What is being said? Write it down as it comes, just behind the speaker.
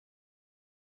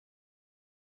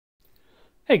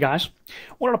Hey guys,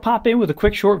 wanted to pop in with a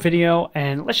quick short video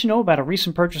and let you know about a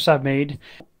recent purchase I've made.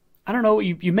 I don't know,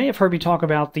 you may have heard me talk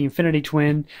about the Infinity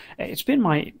Twin. It's been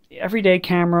my everyday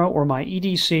camera or my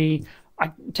EDC.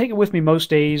 I take it with me most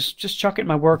days, just chuck it in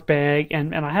my work bag,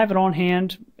 and I have it on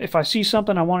hand. If I see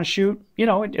something I want to shoot,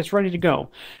 it's ready to go.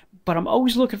 But I'm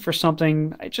always looking for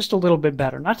something just a little bit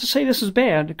better. Not to say this is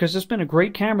bad, because it's been a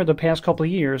great camera the past couple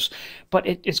of years, but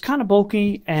it's kind of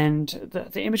bulky, and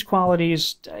the image quality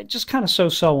is just kind of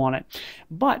so-so on it.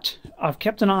 But I've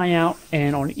kept an eye out,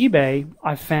 and on eBay,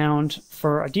 I found,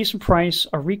 for a decent price,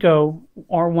 a Ricoh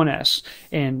R1s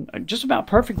in just about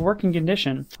perfect working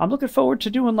condition. I'm looking forward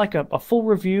to doing like a full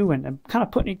review and kind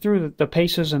of putting it through the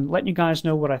paces and letting you guys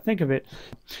know what I think of it.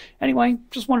 Anyway,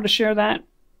 just wanted to share that.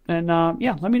 And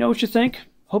yeah, let me know what you think.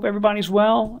 Hope everybody's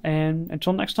well, and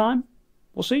until next time,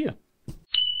 we'll see you.